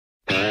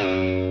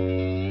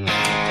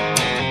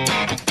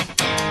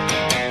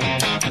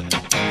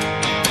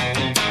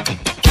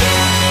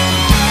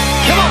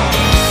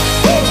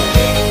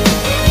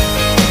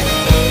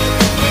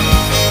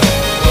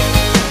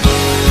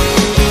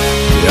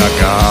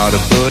got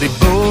a buddy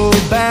Bo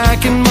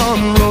back in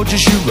Monroe,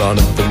 just your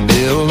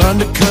run-of-the-mill,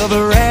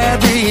 undercover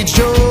average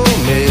Joe.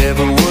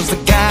 Never was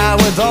the guy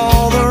with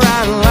all the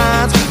right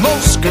lines.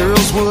 Most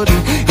girls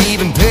wouldn't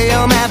even pay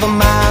him half a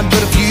mind.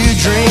 But a few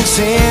drinks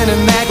in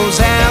and that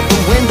goes out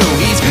the window.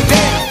 He's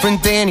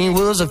different than he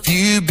was a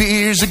few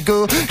beers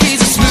ago.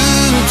 He's a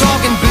smooth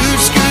talking,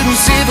 boot-scooting,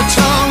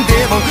 silver-tongued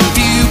devil.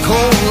 Few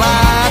cold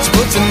lights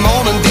puts him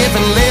on a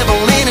different level.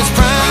 In his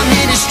prime,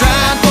 hit his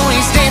stride, boy,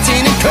 he's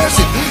dancing and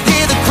cursing.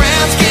 Hear the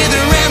crowds gather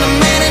around him,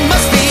 man, it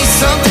must be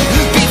something.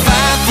 Be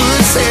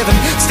 5'7",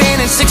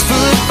 standing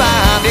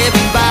 6'5".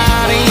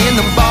 Everybody in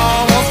the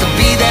bar wants to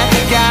be that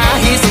guy.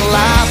 He's the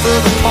life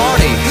of the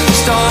party,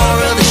 star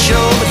of the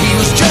show. But he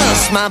was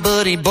just my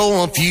buddy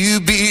Bo a few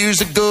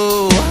beers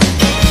ago.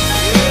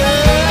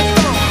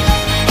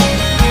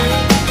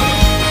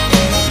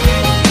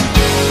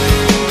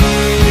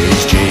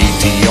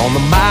 On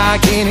the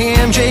mic and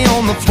MJ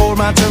on the floor.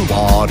 Might turn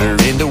water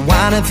into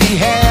wine if he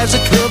has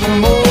a couple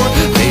more.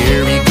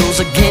 There he goes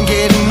again,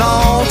 getting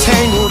all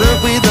tangled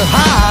up with the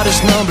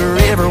hottest number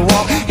ever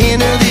walked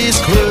into this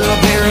club.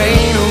 There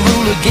ain't a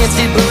rule against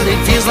it, but it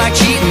feels like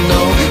cheating,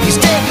 though. He's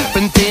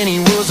different than he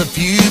was a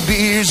few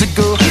beers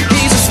ago.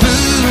 He's a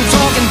smooth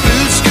talking,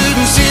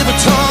 boot-scooting,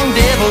 silver-tongued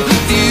devil.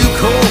 Few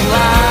cold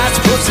lights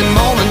puts him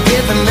on a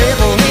different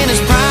level. In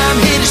his prime,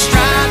 hit his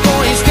stride,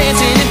 boy, he's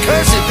dancing and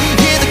cursing.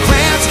 Yeah, the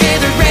crowd's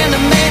gathered round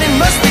him, man, it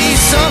must be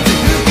something.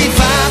 Be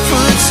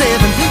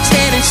 5'7",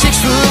 standing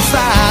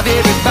 6'5".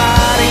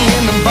 Everybody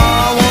in the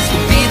bar wants to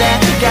be that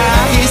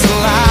guy. He's the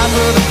life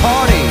of the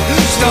party,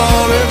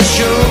 star of the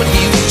show. But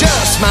he was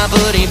just my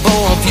buddy Bo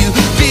a few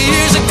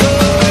beers ago.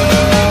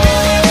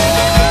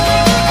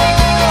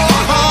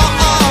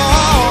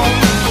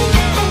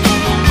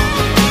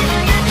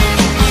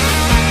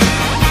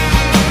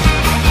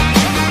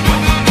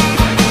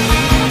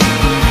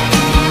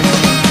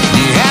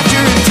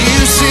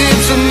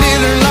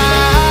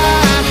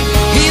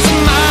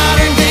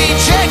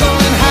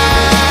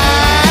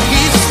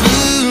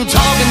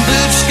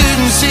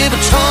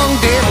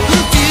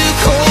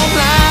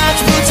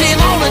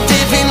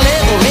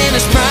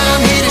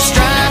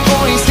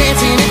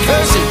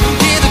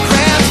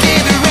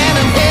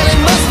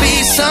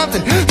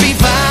 Be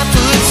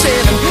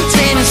 5'7",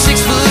 standing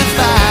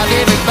 6'5".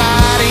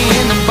 Everybody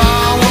in the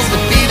bar wants to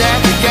be that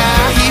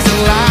guy. He's the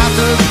life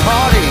of the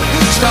party,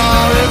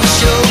 star of the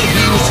show.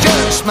 He was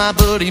just my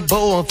buddy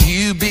Bo a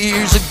few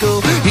beers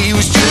ago. He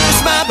was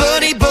just my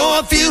buddy Bo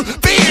a few